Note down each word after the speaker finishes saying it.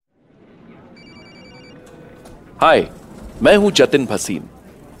हाय, मैं हूं जतिन भसीन।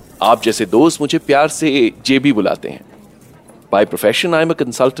 आप जैसे दोस्त मुझे प्यार से जेबी बुलाते हैं। By profession I am a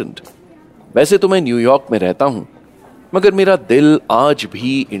consultant. वैसे तो मैं न्यूयॉर्क में रहता हूं, मगर मेरा दिल आज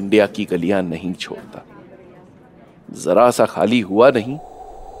भी इंडिया की गलियां नहीं छोड़ता। जरा सा खाली हुआ नहीं,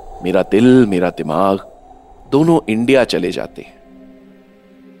 मेरा दिल मेरा दिमाग दोनों इंडिया चले जाते हैं,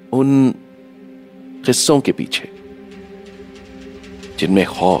 उन किस्सों के पीछे जिनमें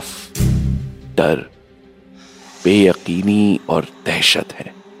खौफ, डर, बेयकीनी और दहशत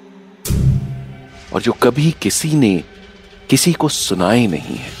है, और जो कभी किसी ने किसी को सुनाए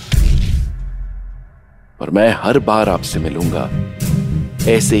नहीं है। और मैं हर बार आपसे मिलूंगा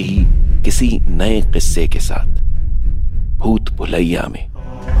ऐसे ही किसी नए किस्से के साथ, भूत भुलैया में।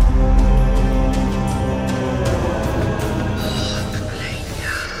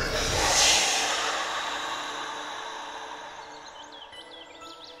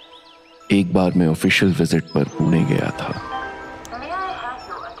 एक बार मैं ऑफिशियल विजिट पर पुणे गया था।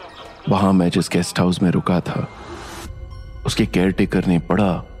 वहां मैं जिस गेस्ट हाउस में रुका था, उसके केयरटेकर ने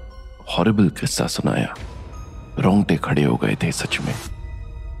बड़ा हॉरिबल किस्सा सुनाया। रोंगटे खड़े हो गए थे सच में।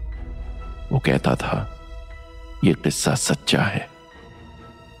 वो कहता था ये किस्सा सच्चा है।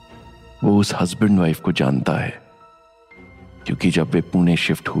 वो उस हस्बैंड वाइफ को जानता है, क्योंकि जब वे पुणे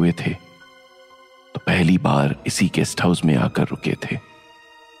शिफ्ट हुए थे तो पहली बार इसी गेस्ट हाउस में आकर रुके थे।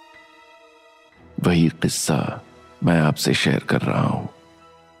 वही किस्सा मैं आपसे शेयर कर रहा हूं।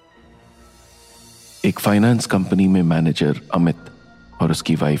 एक फाइनेंस कंपनी में मैनेजर अमित और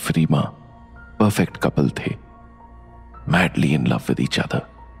उसकी वाइफ रीमा परफेक्ट कपल थे, madly in love with each other.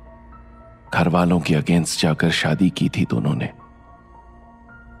 घर वालों के अगेंस्ट जाकर शादी की थी दोनों ने।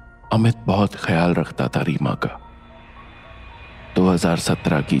 अमित बहुत ख्याल रखता था रीमा का।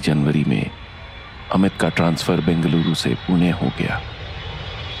 2017 की जनवरी में अमित का ट्रांसफर बेंगलुरु से पुणे हो गया।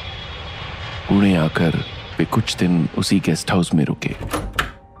 पुणे आकर वे कुछ दिन उसी गेस्ट हाउस में रुके,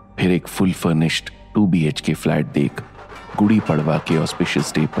 फिर एक फुल फर्निश्ड 2 BHK फ्लैट देख गुड़ी पड़वा के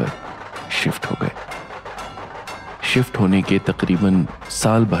ऑस्पिशियस डे पर शिफ्ट हो गए। शिफ्ट होने के तकरीबन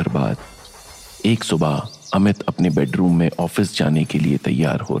साल भर बाद एक सुबह अमित अपने बेडरूम में ऑफिस जाने के लिए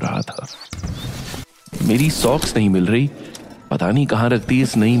तैयार हो रहा था। मेरी सॉक्स नहीं मिल रही, पता नहीं कहां रख दी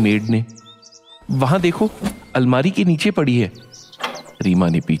इस नई मेड ने। वहां देखो, अलमारी के नीचे पड़ी है, रीमा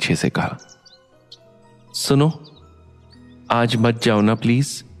ने पीछे से कहा। सुनो, आज मत जाओ ना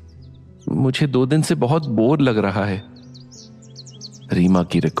प्लीज, मुझे 2 दिन से बहुत बोर लग रहा है। रीमा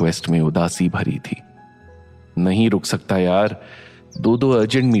की रिक्वेस्ट में उदासी भरी थी। नहीं रुक सकता यार, 2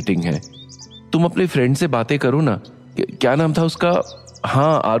 अर्जेंट मीटिंग है। तुम अपने फ्रेंड से बातें करो ना। क्या नाम था उसका?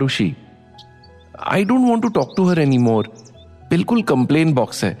 हाँ, Arushi. I don't want to talk to her any more. बिल्कुल कंप्लेन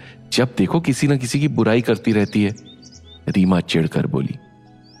बॉक्स है, जब देखो किसी ना किसी की बुराई करती रहती है, रीमा चिढ़कर बोली।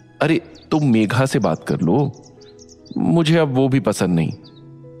 अरे तुम मेघा से बात कर लो, मुझे अब वो भी पसंद नहीं।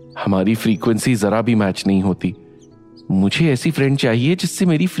 हमारी फ्रीक्वेंसी जरा भी मैच नहीं होती। मुझे ऐसी फ्रेंड चाहिए जिससे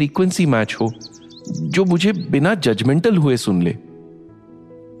मेरी फ्रीक्वेंसी मैच हो, जो मुझे बिना जजमेंटल हुए सुन ले।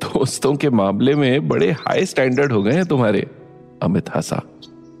 दोस्तों के मामले में बड़े हाई स्टैंडर्ड हो गए हैं तुम्हारे, अमित हंसा।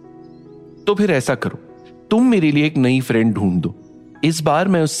 तो फिर ऐसा करो, तुम मेरे लिए एक नई फ्रेंड ढूंढ दो। इस बार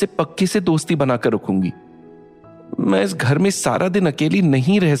मैं उससे पक्के से दोस्ती बनाकर रखूंगी। मैं इस घर में सारा दिन अकेली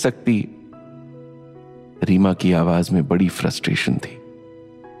नहीं रह सकती। रीमा की आवाज में बड़ी फ्रस्ट्रेशन थी,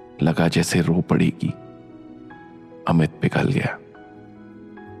 लगा जैसे रो पड़ेगी। अमित पिघल गया।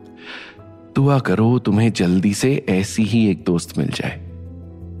 दुआ करो तुम्हें जल्दी से ऐसी ही एक दोस्त मिल जाए।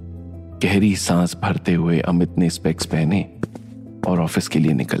 गहरी सांस भरते हुए अमित ने स्पेक्स पहने और ऑफिस के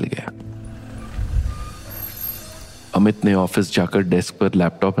लिए निकल गया। अमित ने ऑफिस जाकर डेस्क पर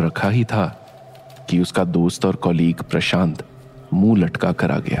लैपटॉप रखा ही था कि उसका दोस्त और कॉलीग प्रशांत मुंह लटका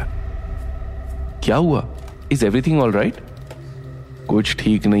कर आ गया। क्या हुआ? Is everything all right? कुछ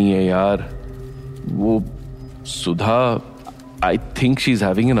ठीक नहीं है यार। वो Sudha, I think she is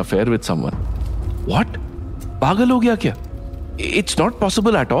having an affair with someone. What? पागल हो गया क्या? It's not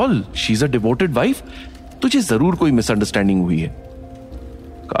possible at all. She is a devoted wife. तुझे जरूर कोई मिसअंडरस्टैंडिंग हुई है।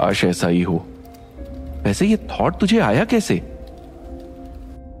 काश ऐसा ही हो। वैसे ये थॉट तुझे आया कैसे?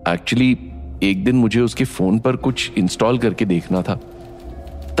 एक्चुअली एक दिन मुझे उसके फोन पर कुछ इंस्टॉल करके देखना था,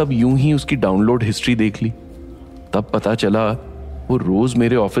 तब यूं ही उसकी डाउनलोड हिस्ट्री देख ली। तब पता चला वो रोज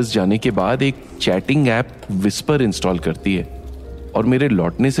मेरे ऑफिस जाने के बाद एक चैटिंग ऐप विस्पर इंस्टॉल करती है और मेरे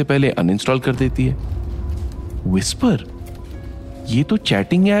लौटने से पहले अनइंस्टॉल कर देती है। विस्पर? ये तो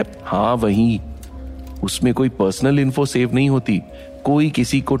चैटिंग ऐप। हाँ वही। उसमें कोई पर्सनल इन्फो सेव नहीं होती, कोई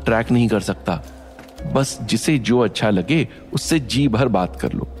किसी को ट्रैक नहीं कर सकता। बस जिसे जो अच्छा लगे उससे जी भर बात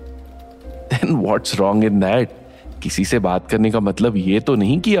कर लो। Then what's wrong in that? किसी से बात करने का मतलब ये तो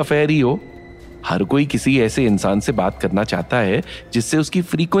नहीं कि अफेयर ही हो। हर कोई किसी ऐसे इंसान से बात करना चाहता है जिससे उसकी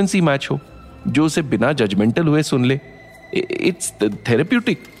फ्रीक्वेंसी मैच हो, जो उसे बिना जजमेंटल हुए सुन ले। It's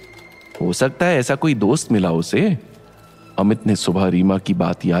therapeutic. हो सकता है ऐसा कोई दोस्त मिला उसे। अमित ने सुबह रीमा की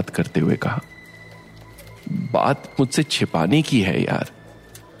बात याद करते हुए कहा, बात मुझसे छिपाने की है यार।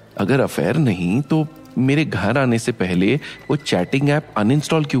 अगर अफेयर नहीं तो मेरे घर आने से पहले वो चैटिंग ऐप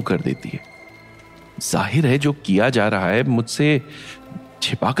अनइंस्टॉल क्यों कर देती है? जाहिर है जो किया जा रहा है मुझसे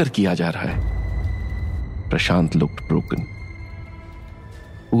छिपाकर किया जा रहा है। Prashant looked broken.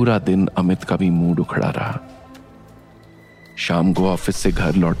 पूरा दिन अमित का भी मूड उखड़ा रहा। शाम को ऑफिस से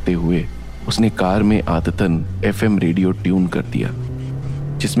घर लौटते हुए उसने कार में आदतन एफएम रेडियो ट्यून कर दिया,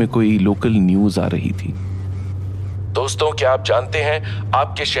 जिसमें कोई लोकल न्यूज आ रही थी। दोस्तों, क्या आप जानते हैं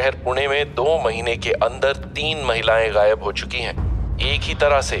आपके शहर पुणे में 2 महीने के अंदर 3 महिलाएं गायब हो चुकी हैं। एक ही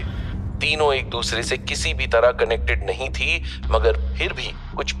तरह से। तीनों एक दूसरे से किसी भी तरह कनेक्टेड नहीं थी, मगर फिर भी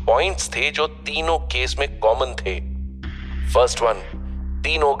कुछ पॉइंट्स थे जो तीनों केस में कॉमन थे। फर्स्ट वन,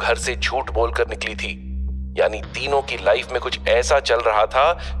 तीनों घर से झूठ बोलकर निकली थी, यानी तीनों की लाइफ में कुछ ऐसा चल रहा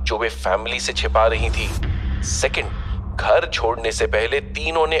था जो वे फैमिली से छिपा रही थी। सेकंड, घर छोड़ने से पहले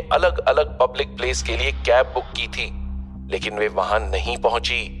तीनों ने अलग अलग पब्लिक प्लेस के लिए कैब बुक की थी, लेकिन वे वहां नहीं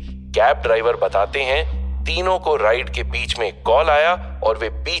पहुंची। कैब ड्राइवर बताते हैं तीनों को राइड के बीच में कॉल आया और वे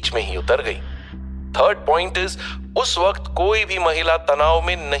बीच में ही उतर गई। थर्ड पॉइंट इज, उस वक्त कोई भी महिला तनाव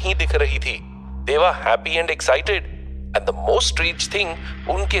में नहीं दिख रही थी। They were happy and excited. And the most strange thing,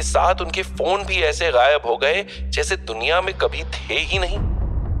 उनके साथ उनके फोन भी ऐसे गायब हो गए जैसे दुनिया में कभी थे ही नहीं।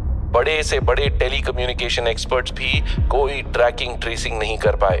 बड़े से बड़े टेलीकम्युनिकेशन एक्सपर्ट्स भी कोई ट्रैकिंग ट्रेसिंग नहीं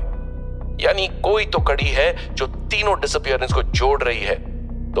कर पाए। यानी कोई तो कड़ी है जो तीनों डिसअपीयरेंस को जोड़ रही है।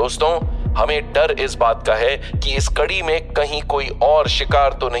 दोस्तों, हमें डर इस बात का है कि इस कड़ी में कहीं कोई और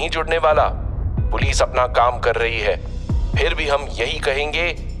शिकार तो नहीं जुड़ने वाला। पुलिस अपना काम कर रही है, फिर भी हम यही कहेंगे,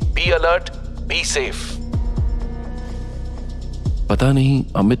 बी अलर्ट, बी सेफ। पता नहीं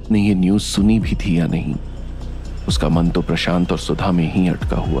अमित ने ये न्यूज सुनी भी थी या नहीं। उसका मन तो प्रशांत और सुधा में ही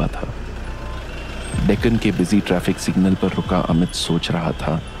अटका हुआ था। डेक्कन के बिजी ट्रैफिक सिग्नल पर रुका अमित सोच रहा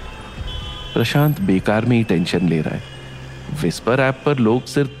था, प्रशांत बेकार में ही टेंशन ले रहा है। विस्पर ऐप पर लोग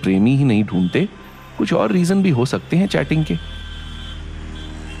सिर्फ प्रेमी ही नहीं ढूंढते, कुछ और रीजन भी हो सकते हैं चैटिंग के।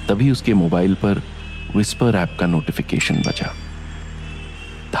 तभी उसके मोबाइल पर विस्पर ऐप का नोटिफिकेशन बजा।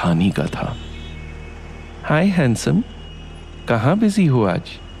 धानी का था। हाय हैंडसम, कहां बिजी हो आज?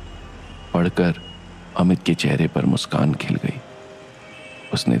 पढ़कर अमित के चेहरे पर मुस्कान खिल गई।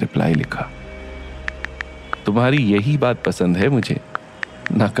 उसने रिप्लाई लिखा, तुम्हारी यही बात पसंद है मुझे।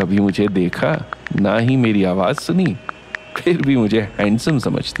 ना कभी मुझे देखा, ना ही मेरी आवाज सुनी, फिर भी मुझे हैंडसम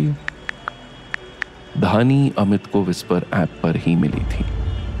समझती हो। धानी अमित को विस्पर ऐप पर ही मिली थी।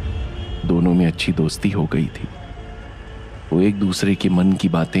 दोनों में अच्छी दोस्ती हो गई थी। वो एक दूसरे के मन की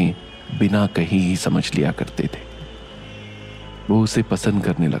बातें बिना कही ही समझ लिया करते थे। वो उसे पसंद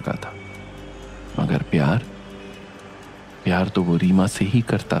करने लगा था, मगर प्यार तो वो रीमा से ही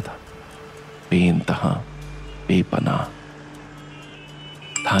करता था, बेइंतहा, बेपनाह।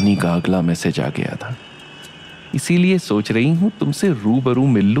 धानी का अगला मैसेज आ गया था, इसीलिए सोच रही हूं तुमसे रूबरू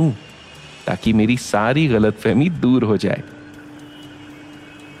मिल लूं ताकि मेरी सारी गलतफहमी दूर हो जाए।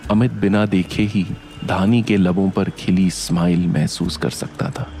 अमित बिना देखे ही धानी के लबों पर खिली स्माइल महसूस कर सकता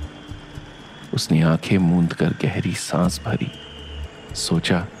था। उसने आंखें मूंद कर गहरी सांस भरी।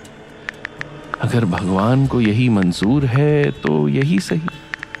 सोचा, अगर भगवान को यही मंजूर है तो यही सही।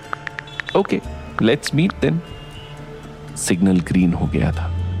 Okay, let's meet then. Signal green हो गया था।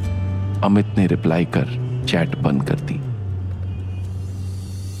 अमित ने रिप्लाई कर चैट बंद कर दी।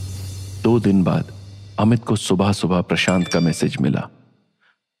 2 दिन बाद अमित को सुबह सुबह प्रशांत का मैसेज मिला।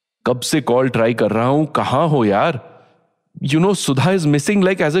 कब से कॉल ट्राई कर रहा हूं, कहां हो यार? You know Sudha is missing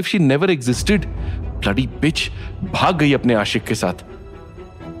like as if she never existed. Bloody bitch, भाग गई अपने आशिक के साथ।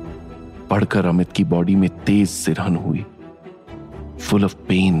 पढ़कर अमित की बॉडी में तेज सिरहन हुई, full of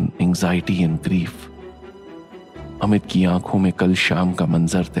pain, anxiety and grief. Amit की आंखों में कल शाम का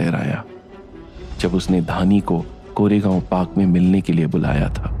मंजर तैर आया जब उसने धानी को कोरेगांव पार्क में मिलने के लिए बुलाया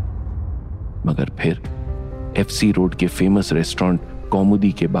था, मगर फिर एफसी रोड के फेमस रेस्टोरेंट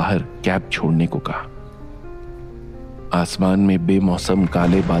कौमुदी के बाहर कैब छोड़ने को कहा। आसमान में बेमौसम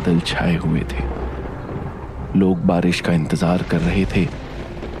काले बादल छाए हुए थे। लोग बारिश का इंतजार कर रहे थे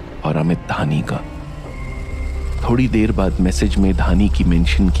और अमित धानी का। थोड़ी देर बाद मैसेज में धानी की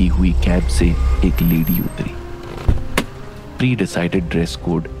मेंशन की हुई कैब से एक लेडी उतरी। प्री डिसाइडेड ड्रेस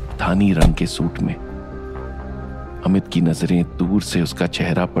कोड धानी रंग के सूट में। अमित की नजरें दूर से उसका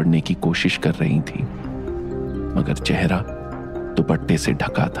चेहरा पढ़ने की कोशिश कर रही थी, मगर चेहरा दुपट्टे से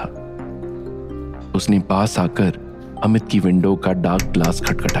ढका था। उसने पास आकर अमित की विंडो का डार्क ग्लास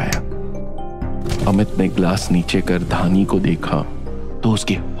खटखटाया। अमित ने ग्लास नीचे कर धानी को देखा तो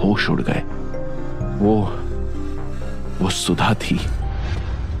उसके होश उड़ गए। वो सुधा थी।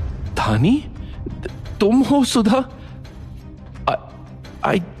 धानी, तुम हो Sudha?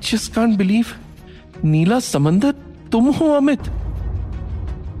 I just can't believe. नीला समंदर, तुम हो अमित?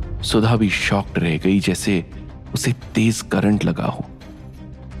 सुधा भी शॉक्ड रह गई, जैसे उसे तेज करंट लगा हो।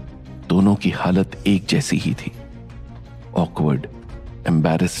 दोनों की हालत एक जैसी ही थी, awkward,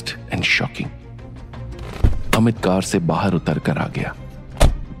 embarrassed and shocking. Amit car से बाहर उतर कर आ गया।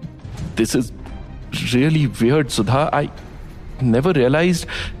 This is really weird Sudha, I never realised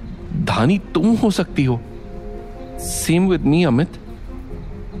Dhani तुम हो सकती हो। Same with me Amit.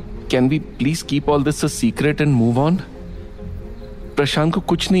 Can we please keep all this a secret and move on? Prashant को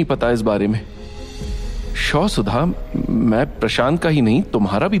कुछ नहीं पता इस बारे में। श्योर सुधा, मैं प्रशांत का ही नहीं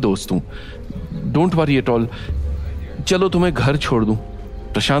तुम्हारा भी दोस्त हूं। Don't worry at all. चलो तुम्हें घर छोड़ दूं,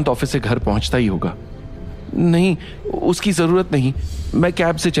 प्रशांत ऑफिस से घर पहुंचता ही होगा। नहीं, उसकी जरूरत नहीं, मैं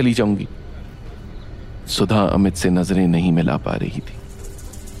कैब से चली जाऊंगी। सुधा अमित से नजरें नहीं मिला पा रही थी।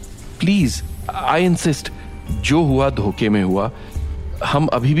 प्लीज, आई इंसिस्ट, जो हुआ धोखे में हुआ। हम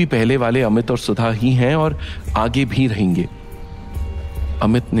अभी भी पहले वाले अमित और सुधा ही हैं और आगे भी रहेंगे।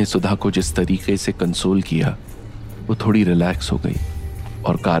 अमित ने सुधा को जिस तरीके से कंसोल किया, वो थोड़ी रिलैक्स हो गई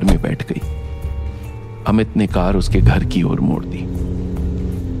और कार में बैठ गई। अमित ने कार उसके घर की ओर मोड़ दी।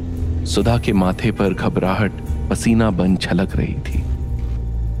 सुधा के माथे पर घबराहट पसीना बन छलक रही थी।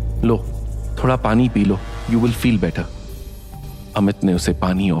 लो, थोड़ा पानी P low, you will feel better. Amit ने उसे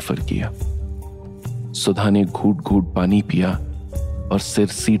पानी ऑफर किया। सुधा ने घूट घूट पानी पिया और सिर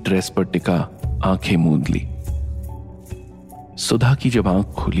सीट रेस पर टिका आंखें मूंद ली। सुधा की जब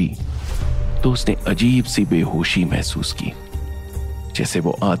आंख खुली तो उसने अजीब सी बेहोशी महसूस की, जैसे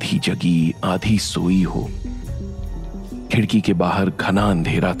वो आधी जगी आधी सोई हो। खिड़की के बाहर घना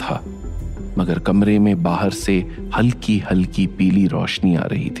अंधेरा था, मगर कमरे में बाहर से हल्की हल्की पीली रोशनी आ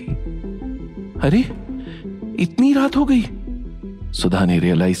रही थी। अरे, इतनी रात हो गई? सुधा ने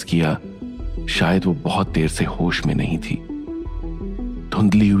रियलाइज किया शायद वो बहुत देर से होश में नहीं थी।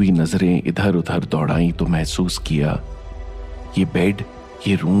 धुंधली हुई नजरें इधर उधर दौड़ाई तो महसूस किया ये बेड,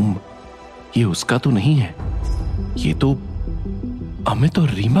 ये रूम, ये उसका तो नहीं है, ये तो अमित और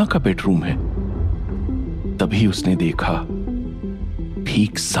रीमा का बेडरूम है। तभी उसने देखा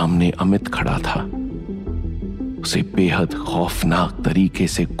ठीक सामने अमित खड़ा था, उसे बेहद खौफनाक तरीके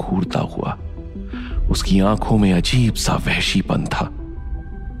से घूरता हुआ। उसकी आंखों में अजीब सा वहशीपन था।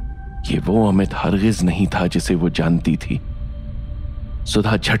 ये वो अमित हरगिज नहीं था जिसे वो जानती थी।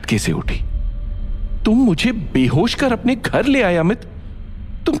 सुधा झटके से उठी। तुम मुझे बेहोश कर अपने घर ले आए अमित?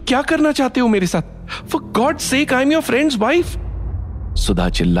 तुम क्या करना चाहते हो मेरे साथ? For God sake, I am your friends wife. सुधा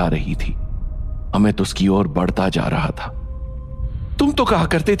चिल्ला रही थी। अमित उसकी ओर बढ़ता जा रहा था। तुम तो कहा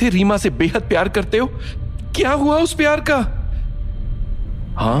करते थे रीमा से बेहद प्यार करते हो, क्या हुआ उस प्यार का?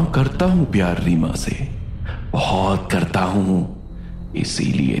 हां, करता हूं प्यार रीमा से, बहुत करता हूं,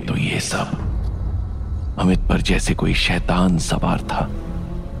 इसीलिए तो ये सब। अमित पर जैसे कोई शैतान सवार था।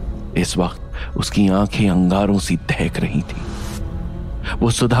 इस वक्त उसकी आंखें अंगारों सी दहक रही थी। वो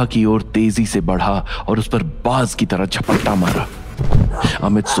सुधा की ओर तेजी से बढ़ा और उस पर बाज की तरह झपट्टा मारा।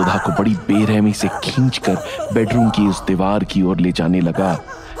 अमित सुधा को बड़ी बेरहमी से खींचकर बेडरूम की उस दीवार की ओर ले जाने लगा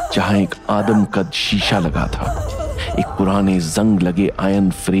जहां एक आदमकद शीशा लगा था, एक पुराने जंग लगे आयरन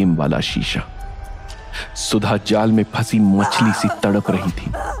फ्रेम वाला शीशा। सुधा जाल में फंसी मछली सी तड़प रही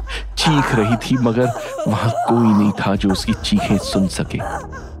थी, चीख रही थी, मगर वहां कोई नहीं था जो उसकी चीखें सुन सके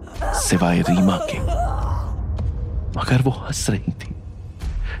सिवाय रीमा के। मगर वो हंस रही थी,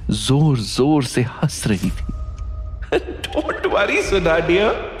 जोर जोर से हंस रही थी। डोंट वरी सुधा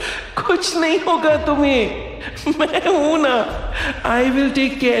डियर, कुछ नहीं होगा तुम्हें, मैं हूं ना, I will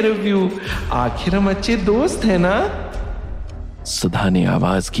take care of you. आखिर हम अच्छे दोस्त हैं ना। सुधा ने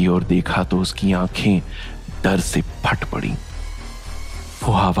आवाज की ओर देखा तो उसकी आंखें डर से फट पड़ी।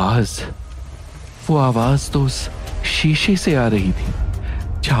 वो आवाज तो उस शीशे से आ रही थी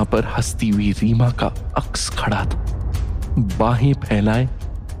जहां पर हंसती हुई रीमा का अक्स खड़ा था, बाहें फैलाए।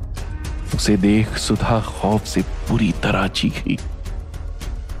 उसे देख सुधा खौफ से पूरी तरह चीखी।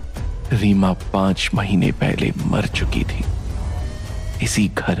 रीमा 5 महीने पहले मर चुकी थी, इसी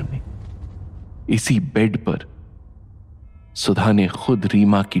घर में, इसी बेड पर। सुधा ने खुद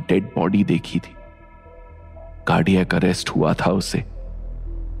रीमा की डेड बॉडी देखी थी। कार्डियक अरेस्ट हुआ था उसे।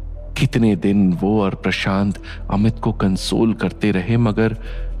 कितने दिन वो और प्रशांत अमित को कंसोल करते रहे, मगर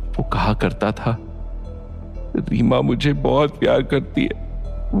वो कहा करता था रीमा मुझे बहुत प्यार करती है,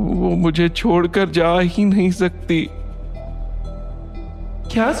 वो मुझे छोड़कर जा ही नहीं सकती।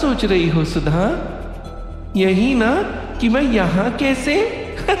 क्या सोच रही हो सुधा? यही ना कि मैं यहां कैसे?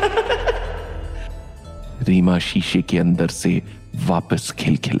 रीमा शीशे के अंदर से वापस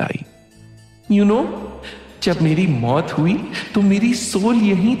खिलखिलाई। यू नो, जब मेरी मौत हुई तो मेरी सोल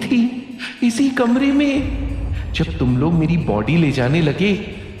यहीं थी, इसी कमरे में। जब तुम लोग मेरी बॉडी ले जाने लगे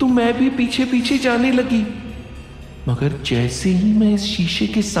तो मैं भी पीछे पीछे जाने लगी, मगर जैसे ही मैं इस शीशे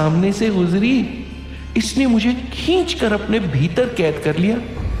के सामने से गुजरी, इसने मुझे खींचकर अपने भीतर कैद कर लिया,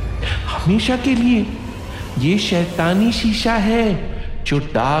 हमेशा के लिए। ये शैतानी शीशा है जो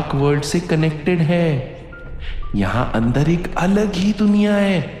डार्क वर्ल्ड से कनेक्टेड है। यहां अंदर एक अलग ही दुनिया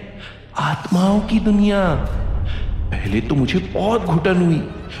है, आत्माओं की दुनिया। पहले तो मुझे बहुत घुटन हुई,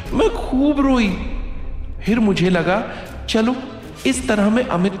 मैं खूब रोई। फिर मुझे लगा चलो इस तरह मैं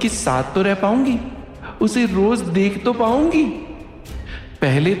अमित के साथ तो रह पाऊंगी, उसे रोज देख तो पाऊंगी।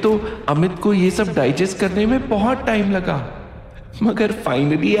 पहले तो अमित को ये सब डाइजेस्ट करने में बहुत टाइम लगा, मगर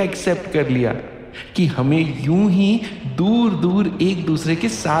फाइनली एक्सेप्ट कर लिया कि हमें यूं ही दूर दूर एक दूसरे के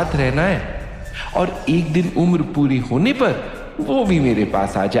साथ रहना है, और एक दिन उम्र पूरी होने पर वो भी मेरे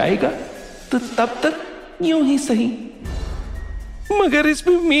पास आ जाएगा, तो तब तक यूं ही सही। मगर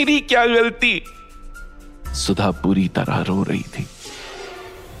इसमें मेरी क्या गलती? सुधा पूरी तरह रो रही थी।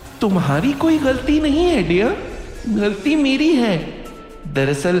 तुम्हारी कोई गलती नहीं है डियर, गलती मेरी है।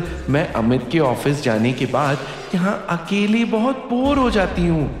 दरअसल मैं अमित के ऑफिस जाने के बाद यहाँ अकेले बहुत बोर हो जाती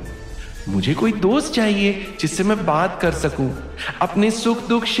हूँ। मुझे कोई दोस्त चाहिए जिससे मैं बात कर सकूं, अपने सुख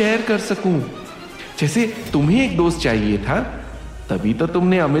दुख शेयर कर सकूं। जैसे तुम्हें एक दोस्त चाहिए था, तभी तो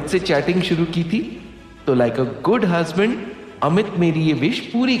तुमने अमित से चैटिंग शुरू की थी। तो like a good husband, Amit मेरी ये विश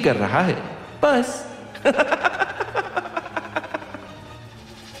पूरी कर रहा है, बस।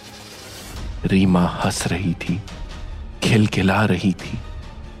 रीमा हंस रही थी, खिलखिला रही थी।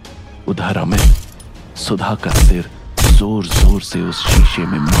 उधर अमित सुधा का सिर जोर जोर से उस शीशे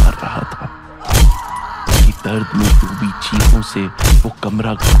में मार रहा था। उसकी दर्द में डूबी चीखों से वो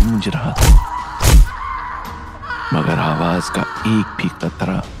कमरा गूंज रहा था, मगर आवाज का एक भी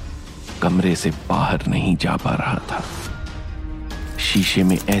कतरा कमरे से बाहर नहीं जा पा रहा था। शीशे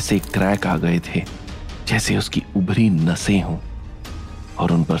में ऐसे क्रैक आ गए थे जैसे उसकी उभरी नसें हों,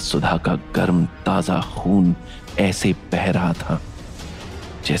 और उन पर सुधा का गर्म ताजा खून ऐसे बह रहा था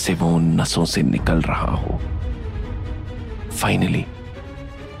जैसे वो उन नसों से निकल रहा हो। फाइनली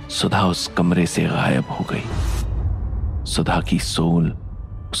सुधा उस कमरे से गायब हो गई। सुधा की सोल,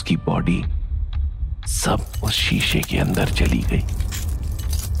 उसकी बॉडी, सब उस शीशे के अंदर चली गई,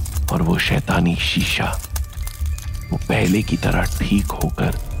 और वो शैतानी शीशा वो पहले की तरह ठीक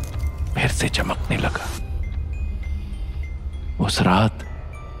होकर फिर से चमकने लगा। उस रात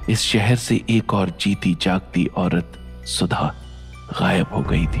इस शहर से एक और जीती जागती औरत सुधा गायब हो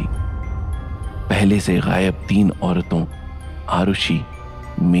गई थी। पहले से गायब 3 औरतों, आरुषि,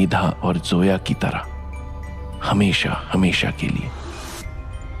 मेधा और जोया की तरह हमेशा हमेशा के लिए।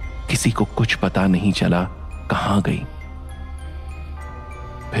 किसी को कुछ पता नहीं चला कहां गई।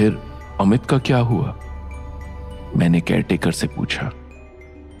 फिर अमित का क्या हुआ? मैंने केयरटेकर से पूछा।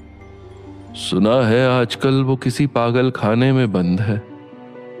 सुना है आजकल वो किसी पागल खाने में बंद है,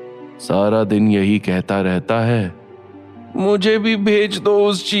 सारा दिन यही कहता रहता है, मुझे भी भेज दो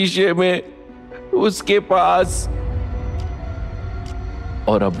उस शीशे में, उसके पास।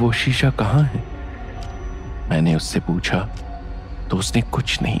 और अब वो शीशा कहां है? मैंने उससे पूछा तो उसने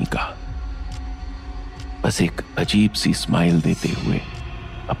कुछ नहीं कहा, बस एक अजीब सी स्माइल देते हुए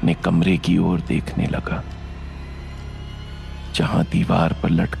अपने कमरे की ओर देखने लगा, जहां दीवार पर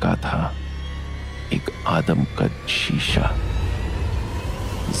लटका था एक आदमकद शीशा,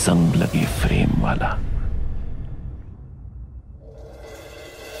 जंग लगे फ्रेम वाला।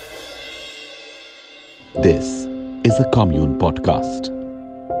 This is a Kommune podcast.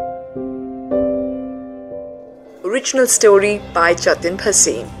 Original story by Jatin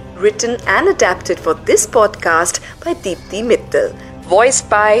Bhasin. Written and adapted for this podcast by Deepti Mittal. Voiced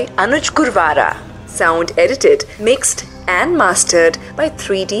by Anuj Gurwara. Sound edited, mixed and mastered by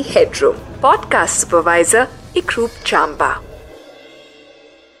 3D Headroom. Podcast supervisor Ikroop Chamba.